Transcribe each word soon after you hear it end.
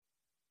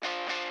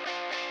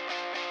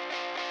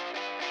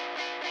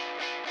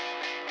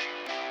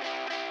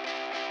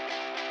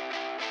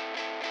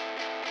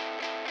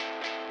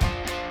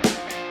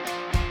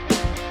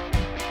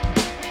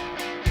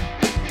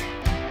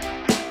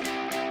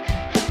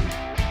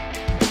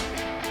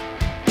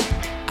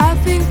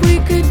think we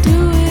could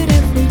do it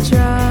if we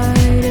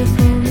tried, if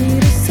only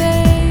to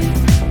say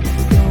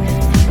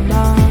you're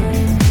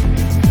mine.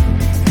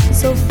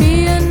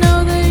 Sophia, know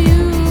that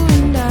you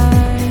and I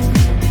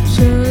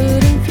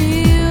shouldn't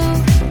feel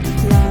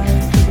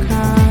like a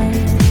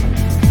crime.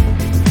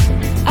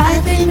 I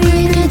think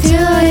we could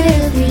do it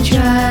if we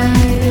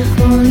tried, if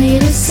only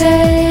to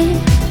say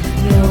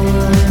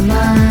you're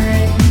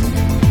mine.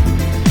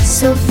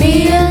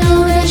 Sophia, know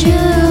that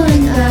you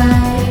and I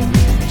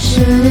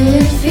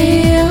shouldn't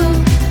feel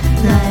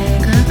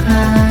like a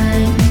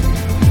crime.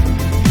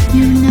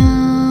 You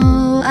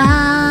know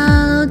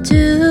I'll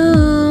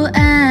do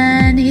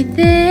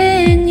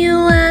anything you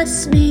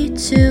ask me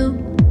to,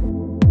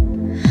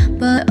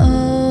 but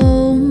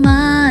oh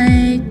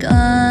my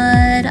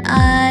God,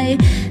 I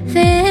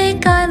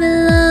think I'm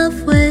in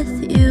love with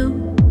you.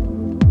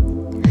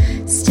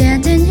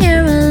 Standing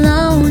here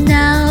alone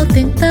now,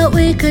 think that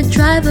we could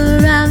drive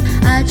around.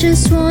 I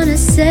just wanna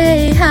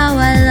say how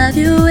I love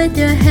you with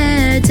your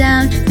hair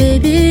down.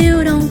 Baby,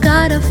 you don't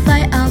gotta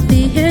fight, I'll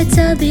be here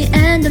till the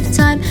end of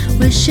time.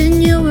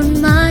 Wishing you were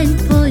mine,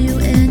 pull you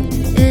in,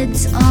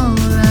 it's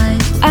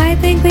alright. I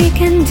think we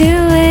can do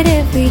it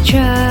if we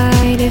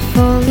tried, if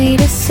only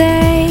to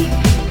say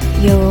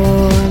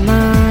you're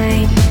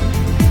mine.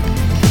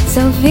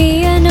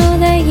 Sophia, know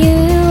that you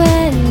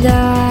and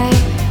I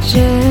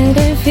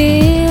shouldn't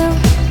feel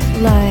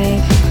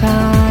like a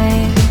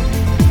crime.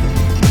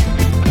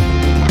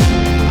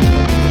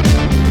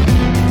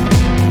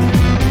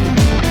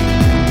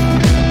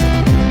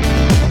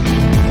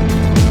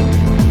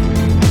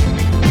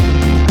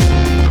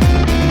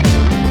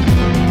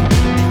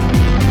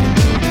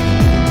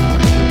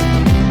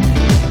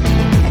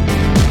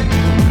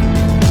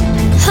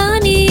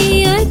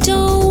 Honey, I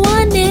don't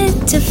want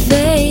it to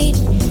fade.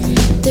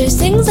 There's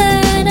things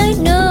that I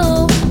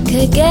know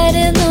could get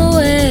in the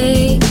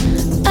way.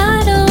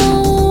 I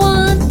don't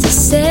want to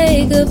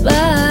say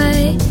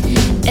goodbye,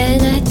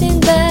 and I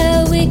think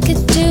that we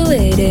could do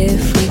it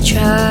if we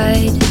try.